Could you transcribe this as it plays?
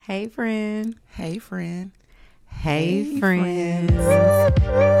Hey, friend. Hey, friend. Hey, friends.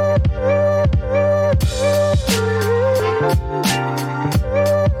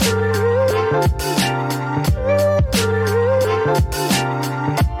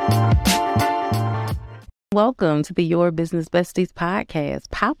 Welcome to the Your Business Besties podcast,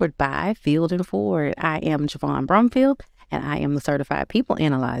 powered by Field and Ford. I am Javon Brumfield, and I am the Certified People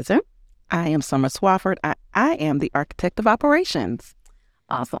Analyzer. I am Summer Swafford. I am the Architect of Operations.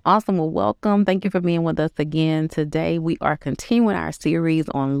 Awesome. Well, welcome. Thank you for being with us again. Today, we are continuing our series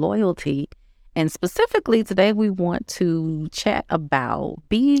on loyalty. And specifically, today, we want to chat about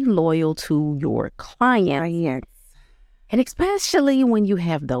be loyal to your clients. And especially when you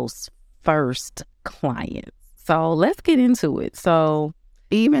have those first clients. So let's get into it. So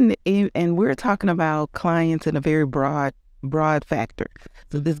and we're talking about clients in a very broad factor.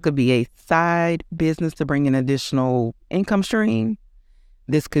 So this could be a side business to bring in additional income stream.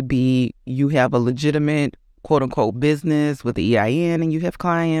 This could be you have a legitimate quote unquote business with the EIN and you have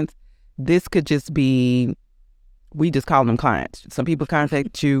clients. This could just be, we just call them clients. Some people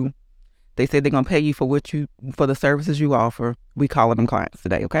contact you. They say they're going to pay you for the services you offer. We call them clients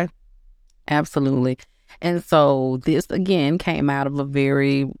today. Okay. Absolutely. And so this again came out of a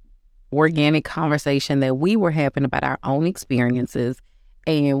very organic conversation that we were having about our own experiences.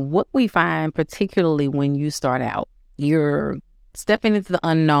 And what we find, particularly when you start out, you're stepping into the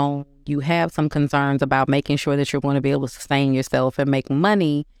unknown. You have some concerns about making sure that you're going to be able to sustain yourself and make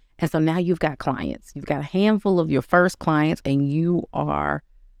money. And so now you've got clients. You've got a handful of your first clients and you are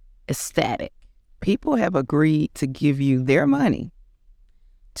ecstatic. People have agreed to give you their money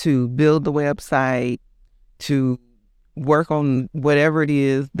to build the website, to work on whatever it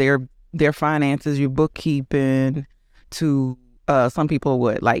is, their finances, your bookkeeping, to some people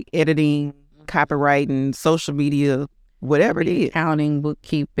like editing, copywriting, social media, whatever it is. Accounting,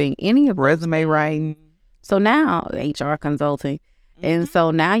 bookkeeping, any of resume writing. So now HR consulting. Mm-hmm. And so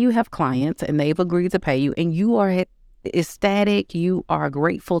now you have clients and they've agreed to pay you and you are ecstatic. You are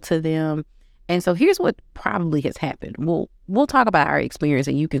grateful to them. And so here's what probably has happened. We'll talk about our experience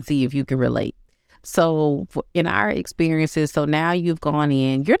and you can see if you can relate. So in our experiences, so now you've gone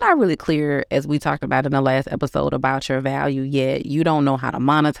in, you're not really clear, as we talked about in the last episode, about your value yet. You don't know how to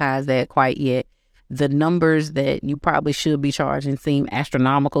monetize that quite yet. The numbers that you probably should be charging seem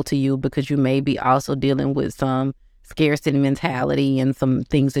astronomical to you because you may be also dealing with some scarcity mentality and some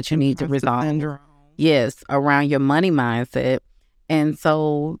things that you need to resolve. Yes, around your money mindset. And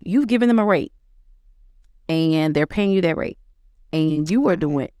so you've given them a rate and they're paying you that rate and you are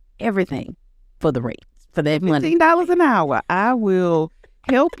doing everything for the rate, for that money. $15 an hour. I will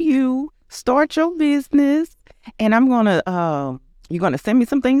help you start your business and I'm going to, you're going to send me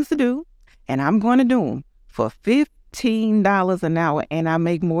some things to do and I'm going to do them for $15 an hour. And I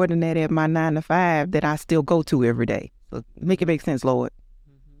make more than that at my 9 to 5 that I still go to every day. So make it make sense, Lord.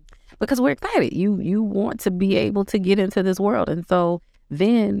 Because we're excited. You want to be able to get into this world. And so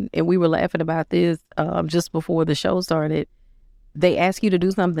then, and we were laughing about this just before the show started, they ask you to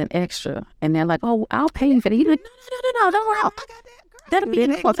do something extra. And they're like, oh, I'll pay you for that. You're like, no, don't worry. That'll be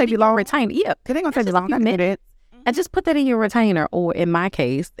going to take you long retainer. Yeah, they're going to take you long. And just put that in your retainer. Or in my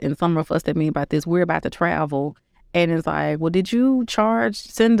case, and some of us that mean about this, we're about to travel. And it's like, well, did you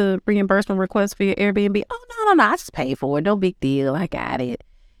send the reimbursement request for your Airbnb? Oh, no, I just paid for it. No big deal. I got it.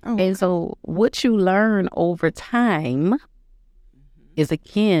 Oh. And so what you learn over time is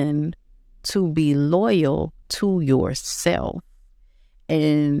akin to be loyal to yourself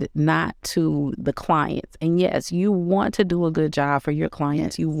and not to the clients. And yes, you want to do a good job for your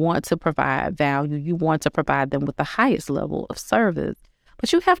clients. You want to provide value. You want to provide them with the highest level of service.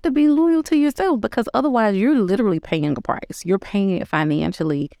 But you have to be loyal to yourself because otherwise you're literally paying a price. You're paying it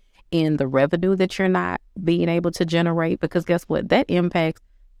financially in the revenue that you're not being able to generate because guess what? That impacts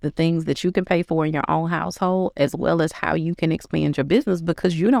the things that you can pay for in your own household, as well as how you can expand your business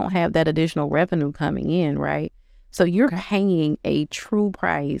because you don't have that additional revenue coming in, right? So you're paying a true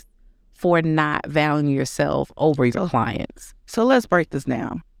price for not valuing yourself over your clients. So let's break this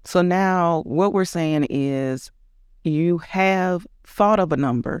down. So now what we're saying is you have thought of a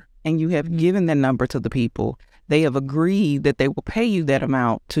number and you have given that number to the people. They have agreed that they will pay you that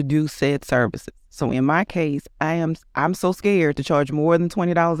amount to do said services. So in my case, I'm so scared to charge more than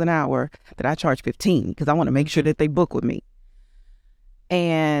 $20 an hour that I charge $15 because I want to make sure that they book with me.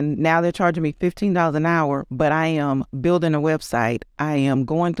 And now they're charging me $15 an hour, but I am building a website. I am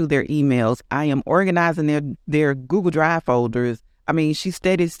going through their emails. I am organizing their Google Drive folders. I mean, she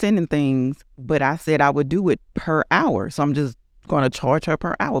steady sending things, but I said I would do it per hour. So I'm just going to charge her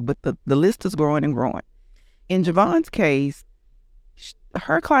per hour. But the list is growing and growing. In Javon's case,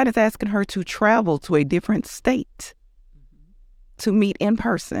 her client is asking her to travel to a different state to meet in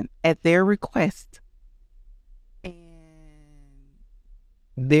person at their request. And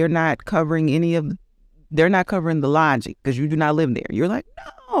they're not covering the lodging because you do not live there. You're like,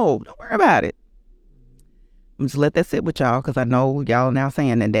 no, don't worry about it. I'm just let that sit with y'all because I know y'all now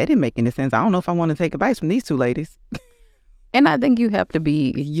saying that didn't make any sense. I don't know if I want to take advice from these two ladies. And I think you have to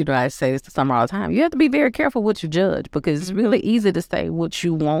be, I say this to Summer all the time, you have to be very careful what you judge, because it's really easy to say what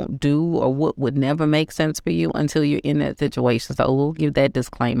you won't do or what would never make sense for you until you're in that situation. So we'll give that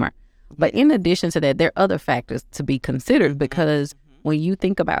disclaimer. But in addition to that, there are other factors to be considered, because when you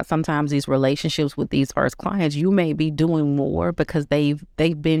think about sometimes these relationships with these first clients, you may be doing more because they've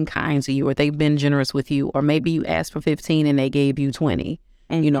been kind to you, or they've been generous with you, or maybe you asked for 15 and they gave you 20,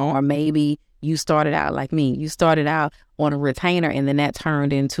 or maybe you started out like me. You started out on a retainer and then that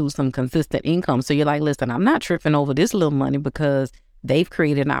turned into some consistent income. So you're like, listen, I'm not tripping over this little money because they've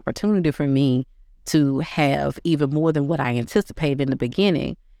created an opportunity for me to have even more than what I anticipated in the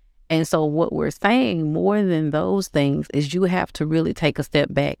beginning. And so what we're saying more than those things is you have to really take a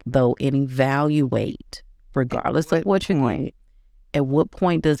step back, though, and evaluate, regardless of what you're doing. At what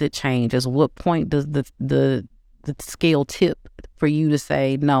point does it change? At what point does the scale tip for you to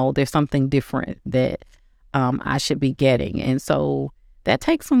say, no, there's something different that I should be getting? And so that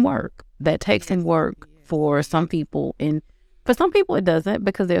takes some work. That takes some work for some people. And for some people, it doesn't,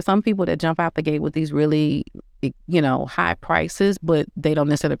 because there are some people that jump out the gate with these really, high prices, but they don't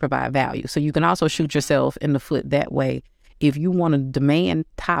necessarily provide value. So you can also shoot yourself in the foot that way. If you want to demand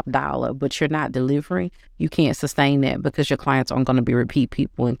top dollar, but you're not delivering, you can't sustain that, because your clients aren't going to be repeat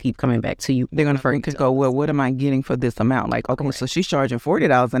people and keep coming back to you. They're going to go, well, what am I getting for this amount? Like, okay, so she's charging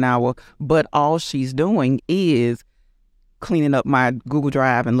 $40 an hour, but all she's doing is cleaning up my Google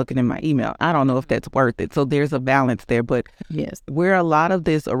Drive and looking in my email. I don't know if that's worth it. So there's a balance there. But yes, where a lot of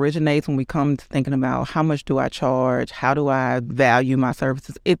this originates when we come to thinking about how much do I charge? How do I value my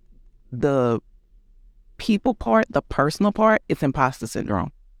services? The people part, the personal part, it's imposter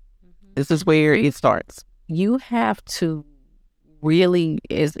syndrome. This is where it starts. You have to really,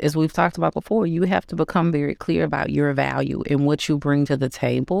 as we've talked about before, you have to become very clear about your value and what you bring to the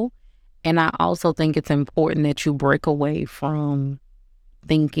table. And I also think it's important that you break away from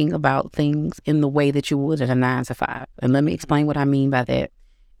thinking about things in the way that you would at a 9-to-5. And let me explain what I mean by that.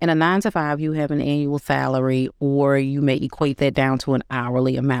 In a 9-to-5, you have an annual salary, or you may equate that down to an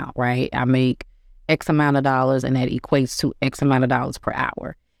hourly amount, right? I make X amount of dollars, and that equates to X amount of dollars per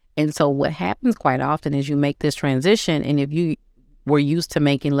hour. And so what happens quite often is you make this transition, and if you were used to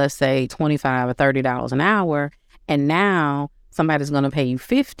making, let's say, $25 or $30 an hour, and now somebody's going to pay you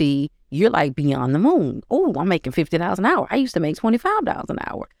 $50, you're like beyond the moon. Oh, I'm making $50 an hour. I used to make $25 an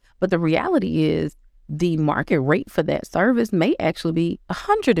hour. But the reality is the market rate for that service may actually be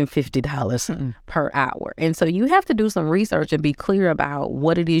 $150 per hour. And so you have to do some research and be clear about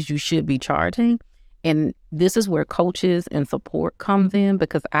what it is you should be charging. And this is where coaches and support comes in,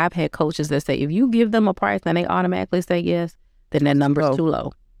 because I've had coaches that say, if you give them a price and they automatically say yes, then that number's too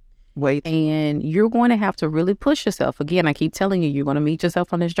low. Wait. And you're going to have to really push yourself. Again, I keep telling you, you're going to meet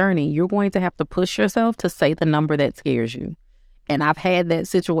yourself on this journey. You're going to have to push yourself to say the number that scares you. And I've had that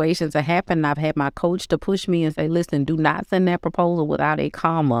situation to happen. I've had my coach to push me and say, listen, do not send that proposal without a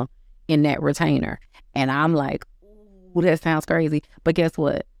comma in that retainer. And I'm like, ooh, that sounds crazy. But guess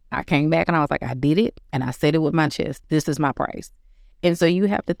what? I came back and I was like, I did it. And I said it with my chest. This is my price. And so you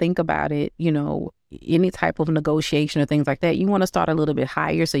have to think about it, any type of negotiation or things like that. You want to start a little bit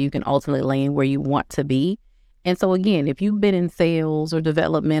higher so you can ultimately land where you want to be. And so again, if you've been in sales or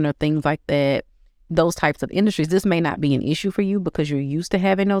development or things like that, those types of industries, this may not be an issue for you because you're used to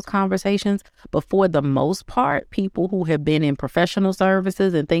having those conversations. But for the most part, people who have been in professional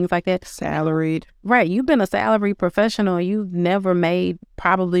services and things like that, salaried. Right. You've been a salaried professional. You've never made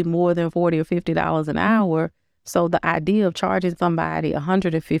probably more than $40 or $50 an hour. So the idea of charging somebody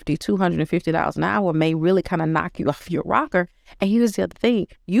 $150, $250 an hour may really kind of knock you off your rocker. And here's the other thing.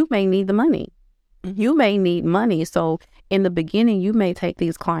 You may need the money. You may need money. So in the beginning, you may take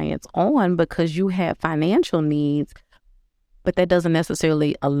these clients on because you have financial needs, but that doesn't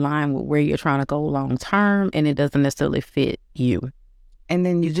necessarily align with where you're trying to go long term, and it doesn't necessarily fit you. And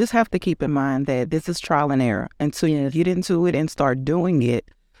then you just have to keep in mind that this is trial and error. Until you get into it and start doing it,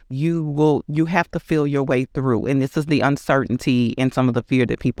 you have to feel your way through. And this is the uncertainty and some of the fear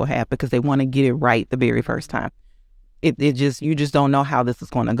that people have because they want to get it right the very first time. You just don't know how this is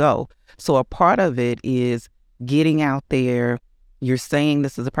going to go. So a part of it is getting out there. You're saying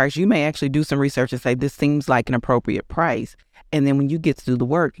this is a price. You may actually do some research and say, this seems like an appropriate price. And then when you get to do the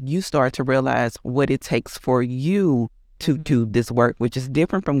work, you start to realize what it takes for you to do this work, which is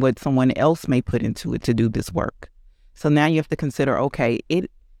different from what someone else may put into it to do this work. So now you have to consider, okay,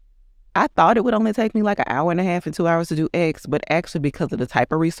 I thought it would only take me like an hour and a half and 2 hours to do X, but actually because of the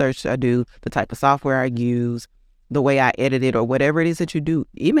type of research I do, the type of software I use, the way I edit it, or whatever it is that you do,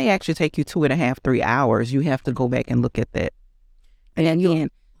 it may actually take you 2.5, 3 hours. You have to go back and look at that. And again,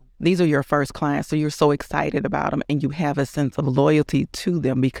 these are your first clients, so you're so excited about them and you have a sense of loyalty to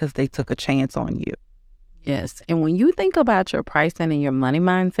them because they took a chance on you. Yes. And when you think about your pricing and your money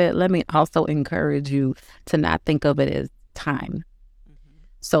mindset, let me also encourage you to not think of it as time.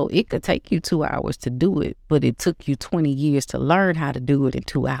 So it could take you 2 hours to do it, but it took you 20 years to learn how to do it in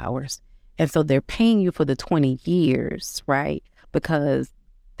 2 hours. And so they're paying you for the 20 years, right? Because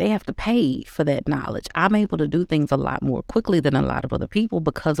they have to pay for that knowledge. I'm able to do things a lot more quickly than a lot of other people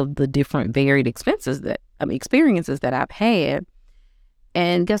because of the different varied experiences that I've had.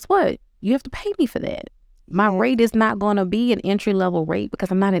 And guess what? You have to pay me for that. My rate is not going to be an entry-level rate because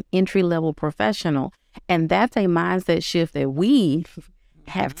I'm not an entry-level professional. And that's a mindset shift that we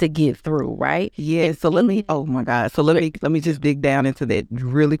have to get through, right? Yeah. So let me just dig down into that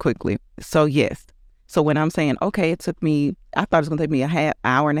really quickly. So yes. So when I'm saying, okay, I thought it was going to take me an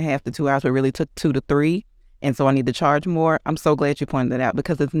hour and a half to 2 hours, but it really took 2 to 3. And so I need to charge more. I'm so glad you pointed that out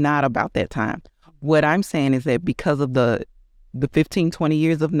because it's not about that time. What I'm saying is that because of the 15, 20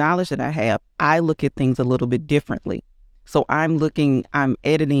 years of knowledge that I have, I look at things a little bit differently. So I'm editing,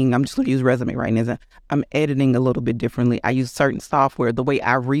 I'm just going to use Resume right now. I'm editing a little bit differently. I use certain software. The way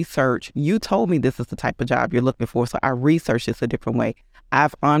I research, you told me this is the type of job you're looking for. So I research this a different way.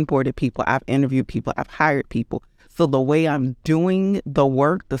 I've onboarded people. I've interviewed people. I've hired people. So the way I'm doing the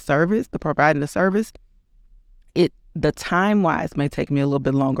work, the service, the providing the service, the time-wise may take me a little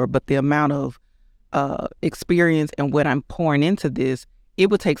bit longer, but the amount of experience and what I'm pouring into this, it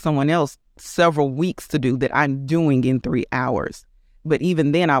would take someone else several weeks to do that I'm doing in 3 hours. But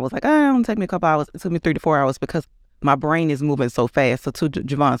even then I was like, oh, it'll take me a couple hours. It took me 3 to 4 hours because my brain is moving so fast. So to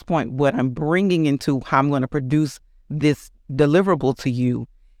Javon's point, what I'm bringing into how I'm going to produce this deliverable to you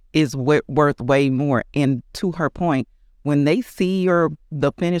is worth way more. And to her point, when they see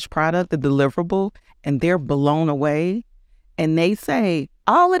the finished product, the deliverable, and they're blown away and they say,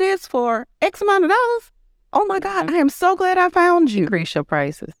 all it is for X amount of dollars. Oh my God, I am so glad I found you. Increase your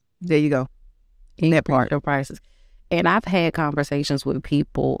prices. There you go. Increase your prices. And I've had conversations with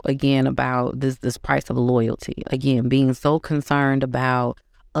people, again, about this price of loyalty. Again, being so concerned about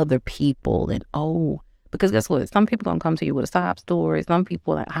other people and, because guess what? Some people going to come to you with a sob story. Some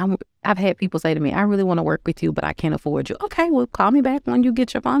people, I've had people say to me, I really want to work with you, but I can't afford you. Okay, well, call me back when you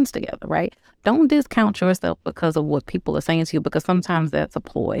get your funds together, right? Don't discount yourself because of what people are saying to you, because sometimes that's a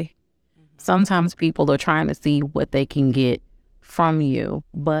ploy. Sometimes people are trying to see what they can get from you.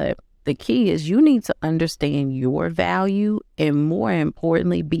 But the key is you need to understand your value and, more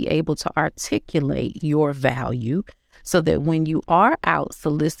importantly, be able to articulate your value so that when you are out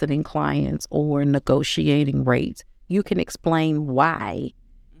soliciting clients or negotiating rates, you can explain why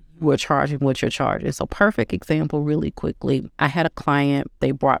we're charging what you're charging. So perfect example really quickly. I had a client, they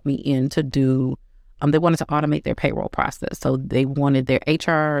brought me in to do, they wanted to automate their payroll process. So they wanted their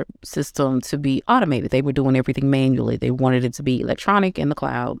HR system to be automated. They were doing everything manually. They wanted it to be electronic in the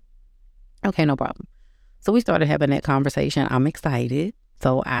cloud. Okay, no problem. So we started having that conversation. I'm excited.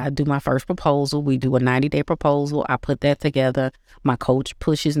 So I do my first proposal. We do a 90-day proposal. I put that together. My coach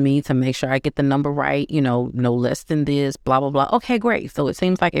pushes me to make sure I get the number right, no less than this, blah, blah, blah. Okay, great. So it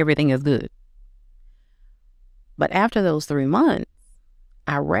seems like everything is good. But after those 3 months,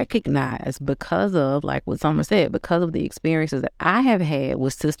 I recognize, because of, like what Summer said, because of the experiences that I have had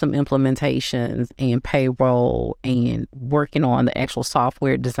with system implementations and payroll and working on the actual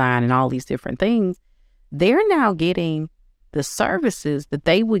software design and all these different things, they're now getting the services that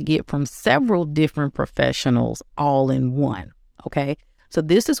they would get from several different professionals all in one. Okay. So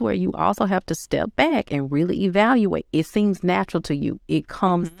this is where you also have to step back and really evaluate. It seems natural to you. It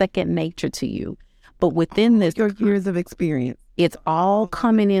comes second nature to you. But within this, your years of experience, it's all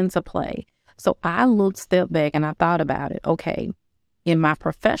coming into play. So I stepped back and I thought about it. Okay. In my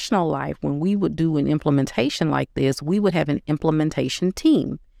professional life, when we would do an implementation like this, we would have an implementation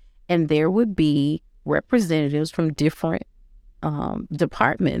team, and there would be representatives from different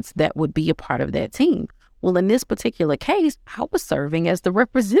departments that would be a part of that team. Well, in this particular case, I was serving as the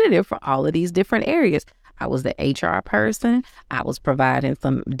representative for all of these different areas. I was the HR person. I was providing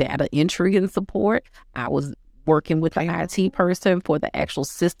some data entry and support. I was working with the IT person for the actual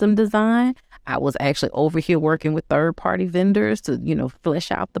system design. I was actually over here working with third-party vendors to,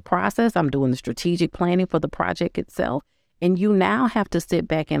 flesh out the process. I'm doing the strategic planning for the project itself. And you now have to sit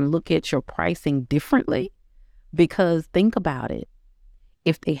back and look at your pricing differently, Because think about it.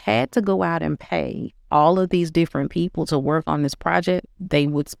 If they had to go out and pay all of these different people to work on this project, they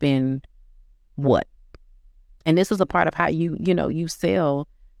would spend what? And this is a part of how you sell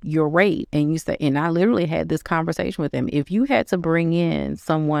your rate. And you say, and I literally had this conversation with them. If you had to bring in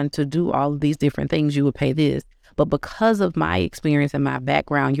someone to do all of these different things, you would pay this. But because of my experience and my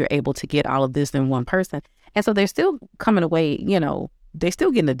background, you're able to get all of this in one person. And so they're still coming away, they're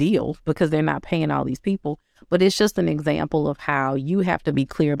still getting a deal because they're not paying all these people. But it's just an example of how you have to be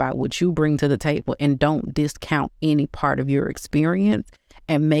clear about what you bring to the table and don't discount any part of your experience,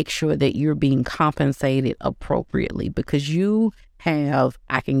 and make sure that you're being compensated appropriately, because you have,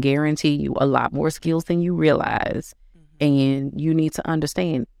 I can guarantee you, a lot more skills than you realize. And you need to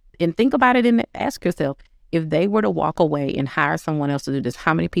understand and think about it and ask yourself, if they were to walk away and hire someone else to do this,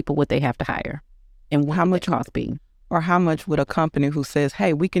 how many people would they have to hire? And how much cost be? Or how much would a company who says,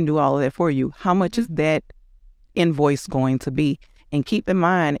 hey, we can do all of that for you, how much is that invoice going to be? And keep in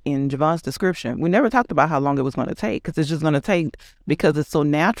mind, in Javon's description, we never talked about how long it was going to take, because it's just going to take, because it's so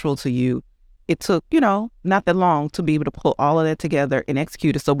natural to you. It took, not that long to be able to pull all of that together and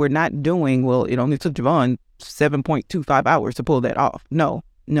execute it. So we're not doing, well, it only took Javon 7.25 hours to pull that off. No,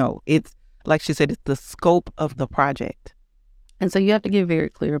 it's, like she said, it's the scope of the project. And so you have to get very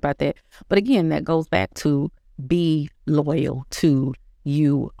clear about that. But again, that goes back to be loyal to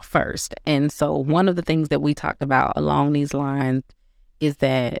you first. And so one of the things that we talked about along these lines is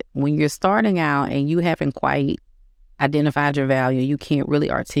that when you're starting out and you haven't quite identified your value, you can't really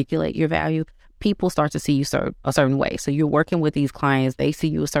articulate your value, people start to see you a certain way. So you're working with these clients, they see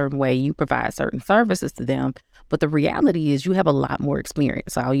you a certain way, you provide certain services to them. But the reality is you have a lot more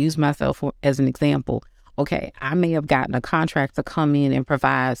experience. So I'll use myself as an example. Okay, I may have gotten a contract to come in and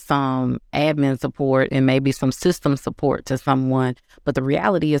provide some admin support and maybe some system support to someone. But the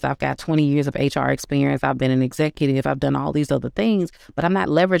reality is I've got 20 years of HR experience. I've been an executive. I've done all these other things, but I'm not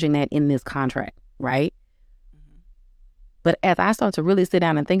leveraging that in this contract, right? But as I start to really sit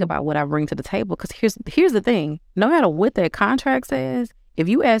down and think about what I bring to the table, because here's the thing, no matter what that contract says, if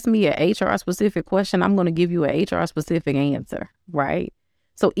you ask me an HR specific question, I'm going to give you an HR specific answer, right?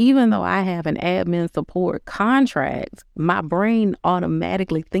 So even though I have an admin support contract, my brain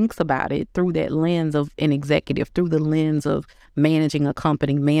automatically thinks about it through that lens of an executive, through the lens of managing a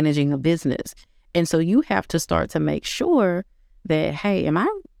company, managing a business. And so you have to start to make sure that, hey, am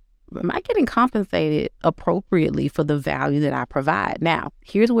I getting compensated appropriately for the value that I provide? Now,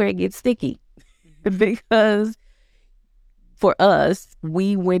 here's where it gets sticky, because for us,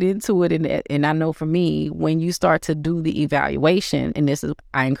 we went into it, and I know for me, when you start to do the evaluation, and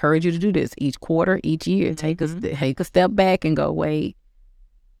I encourage you to do this each quarter, each year, take a step back and go, wait,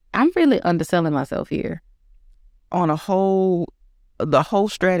 I'm really underselling myself here. On the whole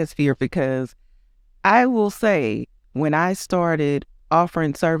stratosphere, because I will say, when I started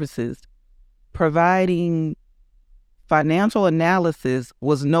offering services, providing financial analysis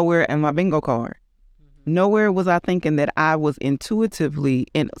was nowhere in my bingo card. Nowhere was I thinking that I was intuitively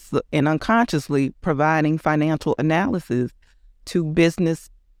and unconsciously providing financial analysis to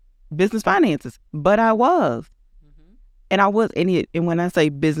business finances, but I was. And I was, and when I say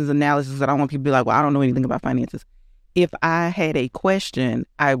business analysis, I don't want people to be like, well, I don't know anything about finances. If I had a question,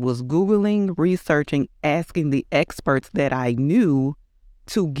 I was Googling, researching, asking the experts that I knew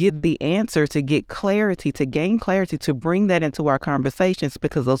to get the answer, to get clarity, to gain clarity, to bring that into our conversations,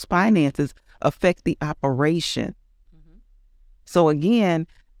 because those finances affect the operation. So again,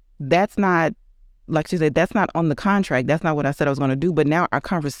 that's not, like she said, that's not on the contract. That's not what I said I was going to do. But now our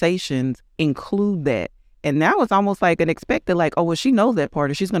conversations include that. And now it's almost like an expected, like, oh, well, she knows that part,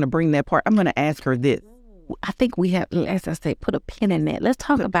 or she's going to bring that part. I'm going to ask her this. I think we have, as I say, put a pin in that. Let's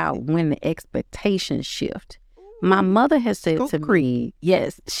talk about when the expectations shift. My mother has said to me,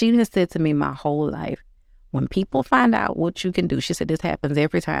 yes, she has said to me my whole life, when people find out what you can do, she said this happens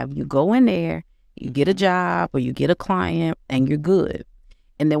every time. You go in there, you get a job or you get a client and you're good.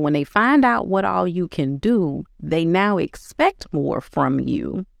 And then when they find out what all you can do, they now expect more from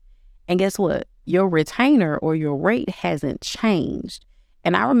you. And guess what? Your retainer or your rate hasn't changed.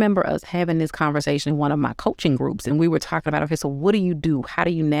 And I remember us having this conversation in one of my coaching groups, and we were talking about, okay, so what do you do? How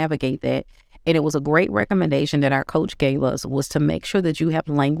do you navigate that? And it was a great recommendation that our coach gave us, was to make sure that you have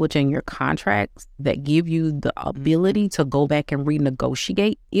language in your contracts that give you the ability to go back and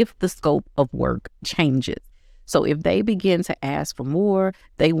renegotiate if the scope of work changes. So if they begin to ask for more,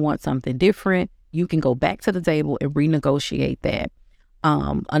 they want something different, you can go back to the table and renegotiate that.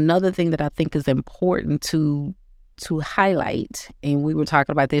 Another thing that I think is important to highlight, and we were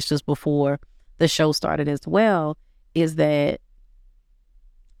talking about this just before the show started as well, is that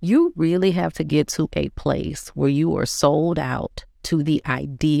You really have to get to a place where you are sold out to the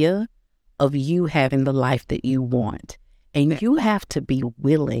idea of you having the life that you want. And you have to be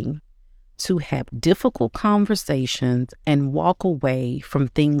willing to have difficult conversations and walk away from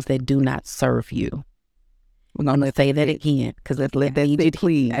things that do not serve you. I'm going to say that again, because I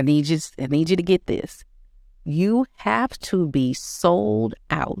need you to get this. You have to be sold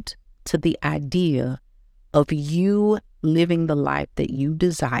out to the idea of you living the life that you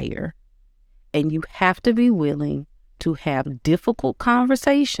desire. And you have to be willing to have difficult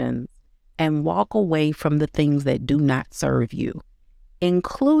conversations and walk away from the things that do not serve you,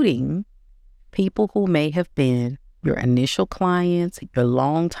 including people who may have been your initial clients, your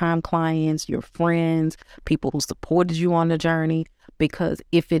longtime clients, your friends, people who supported you on the journey. Because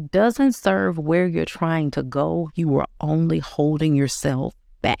if it doesn't serve where you're trying to go, you are only holding yourself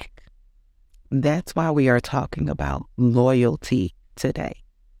back. That's why we are talking about loyalty today.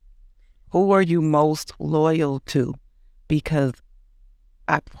 Who are you most loyal to? Because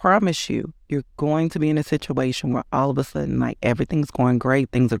I promise you, you're going to be in a situation where all of a sudden, like, everything's going great,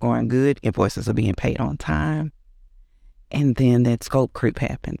 things are going good, invoices are being paid on time. And then that scope creep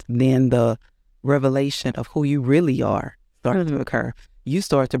happens. Then the revelation of who you really are starts to occur. You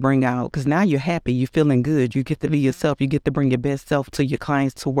start to bring out, because now you're happy, you're feeling good, you get to be yourself, you get to bring your best self to your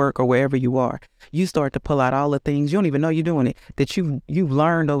clients, to work, or wherever you are. You start to pull out all the things, you don't even know you're doing it, that you've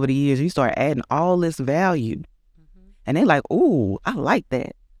learned over the years. You start adding all this value. And they're like, ooh, I like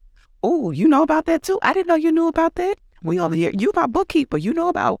that. Ooh, you know about that too? I didn't know you knew about that. We over here, you about bookkeeper, you know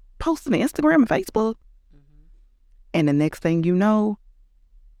about posting to Instagram and Facebook. And the next thing you know,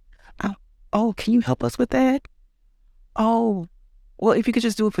 oh, can you help us with that? Oh, well, if you could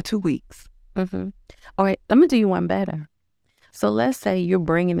just do it for 2 weeks. All right, let me do you one better. So let's say you're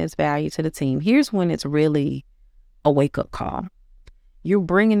bringing this value to the team. Here's when it's really a wake-up call. You're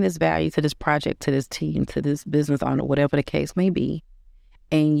bringing this value to this project, to this team, to this business owner, whatever the case may be,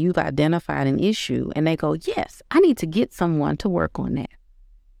 and you've identified an issue, and they go, yes, I need to get someone to work on that.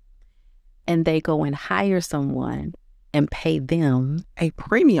 And they go and hire someone and pay them a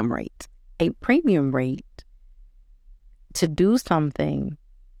premium rate to do something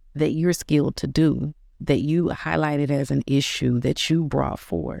that you're skilled to do, that you highlighted as an issue that you brought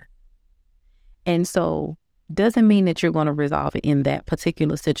forward. And so doesn't mean that you're going to resolve it in that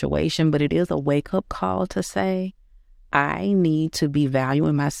particular situation, but it is a wake-up call to say, I need to be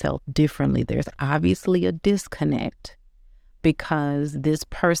valuing myself differently. There's obviously a disconnect because this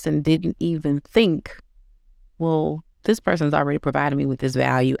person didn't even think, well, this person's already provided me with this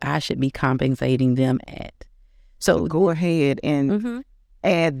value. I should be compensating them at. So go ahead and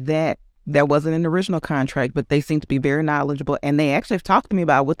add that. That wasn't in the original contract, but they seem to be very knowledgeable. And they actually have talked to me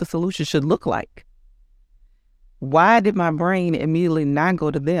about what the solution should look like. Why did my brain immediately not go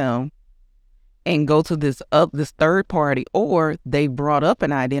to them and go to this third party? Or they brought up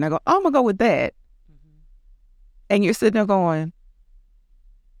an idea and I go, oh, I'm going to go with that. And you're sitting there going,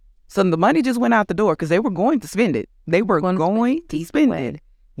 so the money just went out the door because they were going to spend it. They were going to spend it.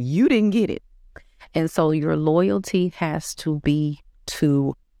 You didn't get it. And so your loyalty has to be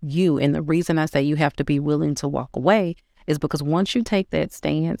to you. And the reason I say you have to be willing to walk away is because once you take that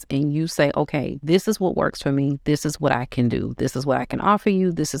stance and you say, okay, this is what works for me. This is what I can do. This is what I can offer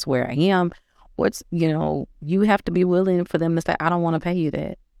you. This is where I am. You have to be willing for them to say, I don't want to pay you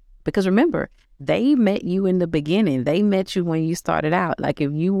that. Because remember, they met you in the beginning. They met you when you started out. Like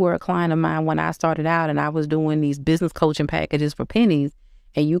if you were a client of mine when I started out and I was doing these business coaching packages for pennies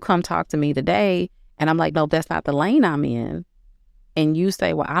and you come talk to me today and I'm like, no, that's not the lane I'm in. And you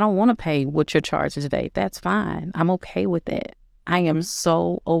say, well, I don't want to pay what you're charging today. That's fine. I'm okay with that. I am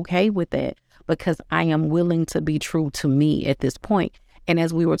so okay with that because I am willing to be true to me at this point. And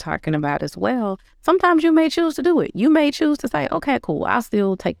as we were talking about as well, sometimes you may choose to do it. You may choose to say, okay, cool, I'll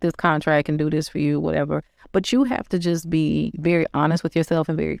still take this contract and do this for you, whatever. But you have to just be very honest with yourself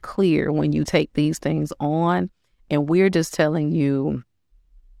and very clear when you take these things on. And we're just telling you,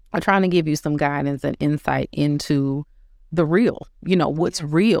 I'm trying to give you some guidance and insight into the real, what's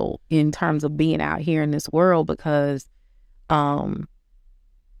real in terms of being out here in this world, because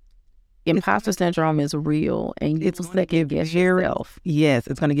imposter syndrome is real and it's going to get yourself. Yes,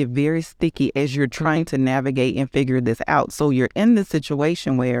 it's going to get very sticky as you're trying to navigate and figure this out. So you're in this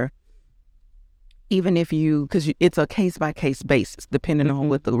situation where even if because it's a case-by-case basis, depending on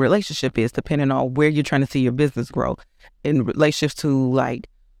what the relationship is, depending on where you're trying to see your business grow in relationships to like,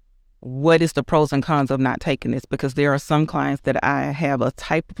 what is the pros and cons of not taking this? Because there are some clients that I have a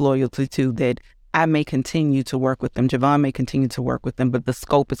type of loyalty to that I may continue to work with them. Javon may continue to work with them, but the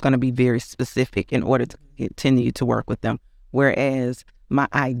scope is going to be very specific in order to continue to work with them. Whereas my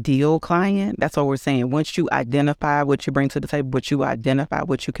ideal client. That's what we're saying. Once you identify what you bring to the table, what you identify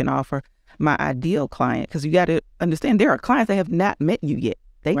what you can offer, my ideal client, because you got to understand there are clients that have not met you yet.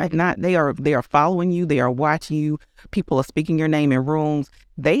 They have not. They are following you. They are watching you. People are speaking your name in rooms.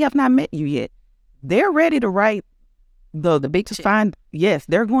 They have not met you yet. They're ready to write the big to find. Yes,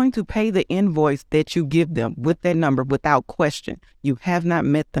 they're going to pay the invoice that you give them with that number without question. You have not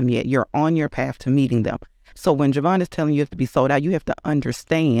met them yet. You're on your path to meeting them. So when Javon is telling you have to be sold out, you have to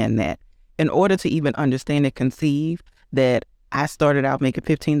understand that in order to even understand and conceive that I started out making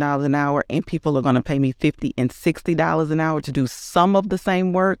 $15 an hour and people are going to pay me $50 and $60 an hour to do some of the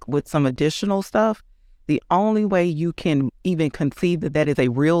same work with some additional stuff. The only way you can even conceive that that is a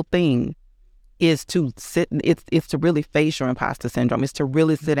real thing is to it's to really face your imposter syndrome. It's to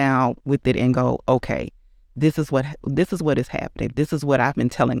really sit down with it and go, okay, this is what is happening. This is what I've been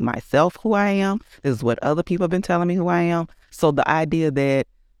telling myself who I am. This is what other people have been telling me who I am. So the idea that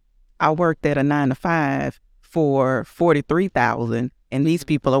I worked at a 9-to-5 for $43,000 and these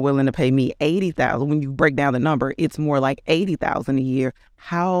people are willing to pay me $80,000. When you break down the number, it's more like $80,000 a year.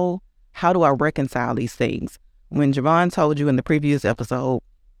 How do I reconcile these things? When Javon told you in the previous episode,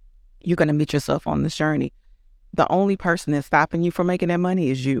 you're going to meet yourself on this journey. The only person that's stopping you from making that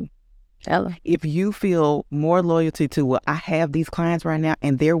money is you. Hello. If you feel more loyalty to, well, I have these clients right now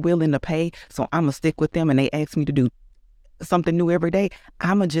and they're willing to pay, so I'm going to stick with them and they ask me to do something new every day,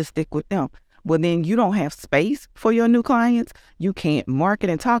 I'm going to just stick with them. Well, then you don't have space for your new clients. You can't market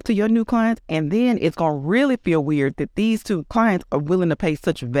and talk to your new clients. And then it's going to really feel weird that these two clients are willing to pay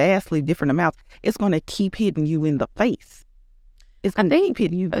such vastly different amounts. It's going to keep hitting you in the face.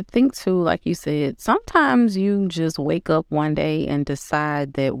 I think too, like you said, sometimes you just wake up one day and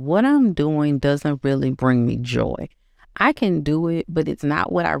decide that what I'm doing doesn't really bring me joy. I can do it, but it's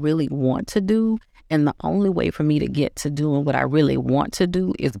not what I really want to do. And the only way for me to get to doing what I really want to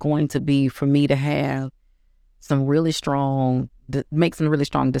do is going to be for me to have make some really strong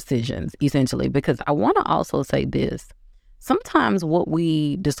decisions, essentially. Because I want to also say this. Sometimes what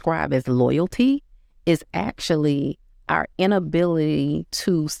we describe as loyalty is actually our inability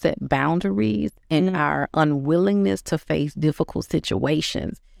to set boundaries and our unwillingness to face difficult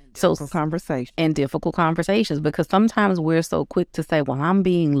situations. Difficult conversations, because sometimes we're so quick to say, well, I'm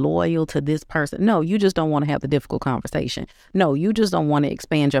being loyal to this person. No, you just don't want to have the difficult conversation. No, you just don't want to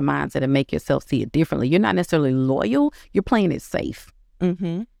expand your mindset and make yourself see it differently. You're not necessarily loyal. You're playing it safe. Mm-hmm.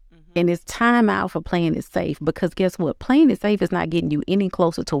 Mm-hmm. And it's time out for playing it safe, because guess what? Playing it safe is not getting you any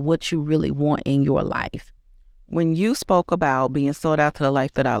closer to what you really want in your life. When you spoke about being sold out to the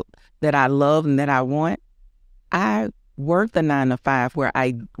life that I love and that I want, I worked the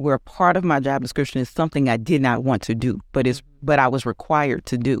 9-to-5 where part of my job description is something I did not want to do, but I was required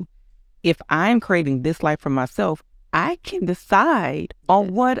to do. If I'm creating this life for myself, I can decide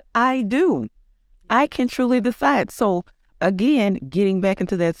on what I do. I can truly decide. So again, getting back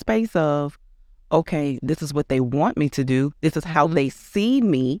into that space of, okay, this is what they want me to do. This is how they see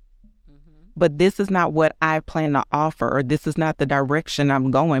me. But this is not what I plan to offer, or this is not the direction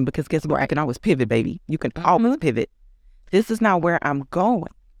I'm going, because guess what? I can always pivot, baby. You can always pivot. This is not where I'm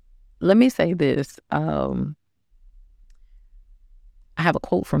going. Let me say this. I have a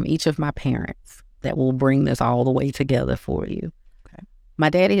quote from each of my parents that will bring this all the way together for you. Okay. My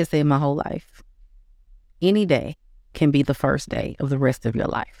daddy has said my whole life, any day can be the first day of the rest of your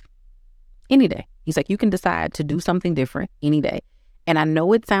life. Any day. He's like, you can decide to do something different any day. And I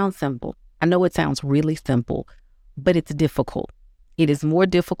know it sounds simple. I know it sounds really simple, but it's difficult. It is more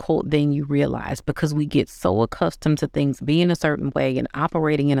difficult than you realize, because we get so accustomed to things being a certain way and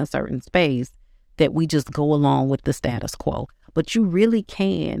operating in a certain space that we just go along with the status quo. But you really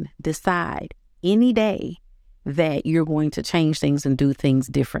can decide any day that you're going to change things and do things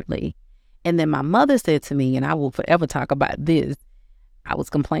differently. And then my mother said to me, and I will forever talk about this, I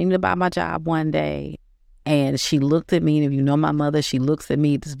was complaining about my job one day, and she looked at me, and if you know my mother, she looks at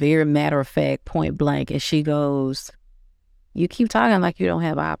me, this very matter of fact, point blank, and she goes, you keep talking like you don't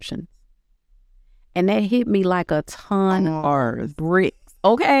have options. And that hit me like a ton of bricks,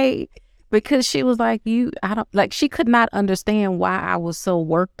 okay? Because she was like, she could not understand why I was so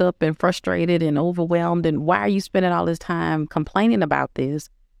worked up and frustrated and overwhelmed, and why are you spending all this time complaining about this?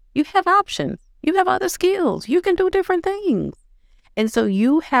 You have options. You have other skills. You can do different things. And so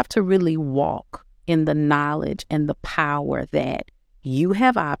you have to really walk in the knowledge and the power that you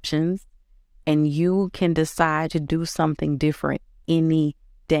have options and you can decide to do something different any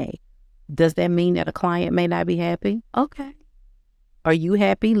day. Does that mean that a client may not be happy? Okay. Are you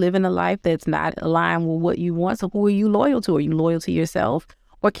happy living a life that's not aligned with what you want? So who are you loyal to? Are you loyal to yourself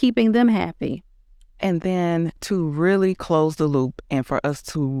or keeping them happy? And then to really close the loop and for us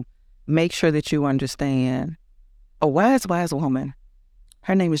to make sure that you understand, a wise woman,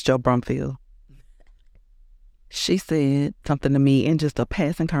 her name is Jo Brumfield. She said something to me in just a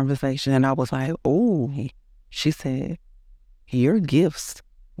passing conversation, and I was like, oh, she said, your gifts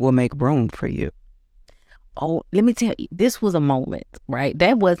will make room for you. Oh, let me tell you, this was a moment, right?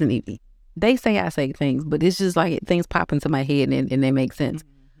 That wasn't even, they say I say things, but it's just like things pop into my head and they make sense.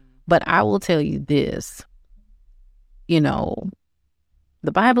 But I will tell you this, the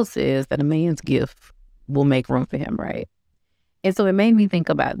Bible says that a man's gift will make room for him, right? And so it made me think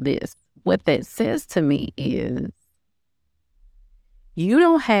about this. What that says to me is you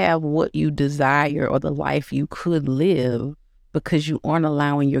don't have what you desire or the life you could live because you aren't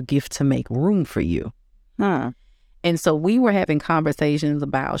allowing your gift to make room for you. And so we were having conversations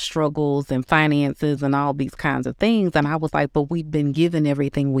about struggles and finances and all these kinds of things. And I was like, but we've been given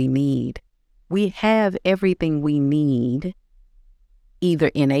everything we need. We have everything we need,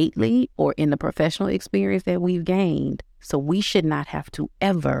 either innately or in the professional experience that we've gained. So we should not have to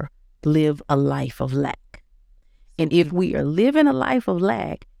ever live a life of lack. And if we are living a life of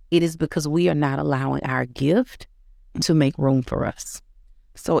lack, it is because we are not allowing our gift to make room for us.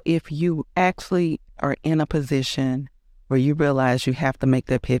 So if you actually are in a position where you realize you have to make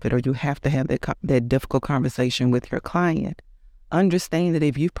that pivot or you have to have that difficult conversation with your client, understand that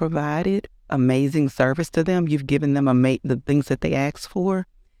if you've provided amazing service to them, you've given them the things that they asked for,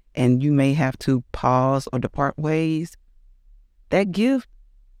 and you may have to pause or depart ways, that gift,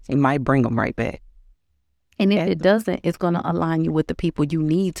 it might bring them right back. And if it doesn't, it's going to align you with the people you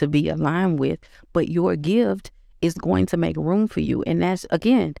need to be aligned with. But your gift is going to make room for you. And that's,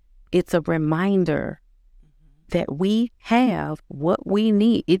 again, it's a reminder that we have what we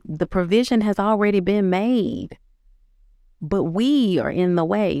need. The provision has already been made. But we are in the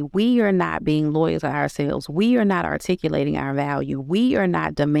way. We are not being loyal to ourselves. We are not articulating our value. We are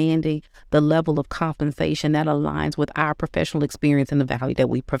not demanding the level of compensation that aligns with our professional experience and the value that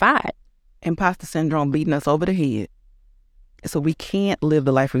we provide. Imposter syndrome beating us over the head. So we can't live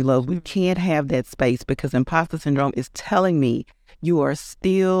the life we love. We can't have that space because imposter syndrome is telling me you are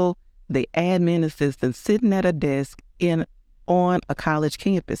still the admin assistant sitting at a desk on a college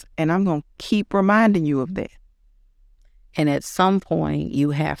campus. And I'm going to keep reminding you of that. And at some point,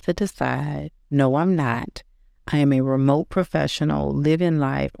 you have to decide, no, I'm not. I am a remote professional living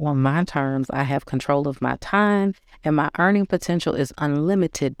life on my terms. I have control of my time and my earning potential is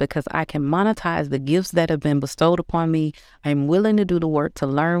unlimited because I can monetize the gifts that have been bestowed upon me. I'm willing to do the work to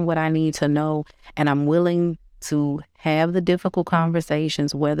learn what I need to know, and I'm willing to have the difficult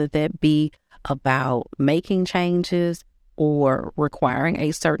conversations, whether that be about making changes or requiring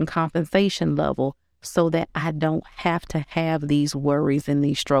a certain compensation level so that I don't have to have these worries and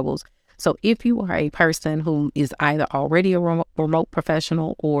these struggles. So if you are a person who is either already a remote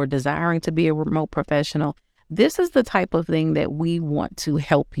professional or desiring to be a remote professional, this is the type of thing that we want to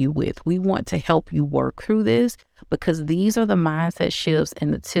help you with. We want to help you work through this because these are the mindset shifts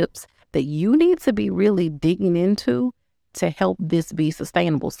and the tips that you need to be really digging into to help this be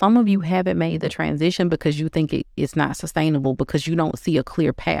sustainable. Some of you haven't made the transition because you think it's not sustainable because you don't see a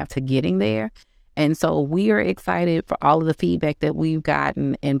clear path to getting there. And so we are excited for all of the feedback that we've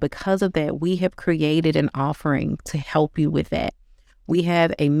gotten. And because of that, we have created an offering to help you with that. We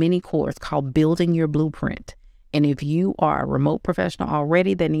have a mini course called Building Your Blueprint. And if you are a remote professional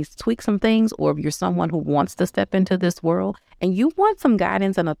already that needs to tweak some things, or if you're someone who wants to step into this world and you want some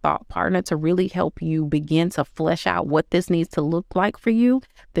guidance and a thought partner to really help you begin to flesh out what this needs to look like for you,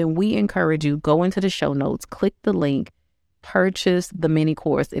 then we encourage you, go into the show notes, click the link, purchase the mini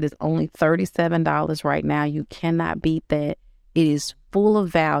course. It is only $37 right now. You cannot beat that. It is full of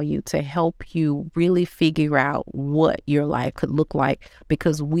value to help you really figure out what your life could look like,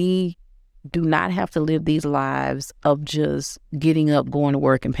 because we do not have to live these lives of just getting up, going to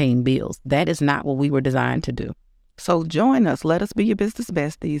work, and paying bills. That is not what we were designed to do. So join us. Let us be your business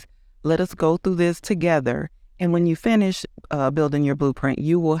besties. Let us go through this together. And when you finish building your blueprint,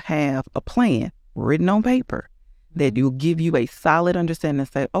 you will have a plan written on paper that will give you a solid understanding and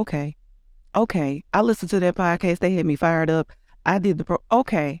say, okay, I listened to that podcast. They had me fired up. I did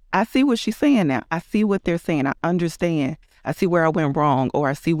okay, I see what she's saying now. I see what they're saying. I understand. I see where I went wrong, or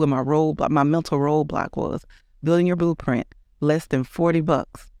I see what my mental roadblock was. Building your blueprint, less than $40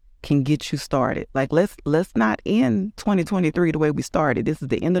 can get you started. Like, let's not end 2023 the way we started. This is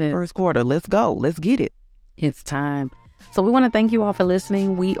the end of the first quarter. Let's go. Let's get it. It's time. So we want to thank you all for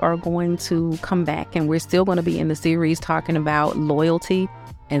listening. We are going to come back, and we're still going to be in the series talking about loyalty.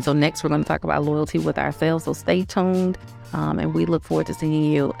 And so next we're going to talk about loyalty with ourselves. So stay tuned. And we look forward to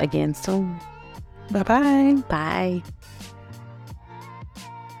seeing you again soon. Bye-bye. Bye.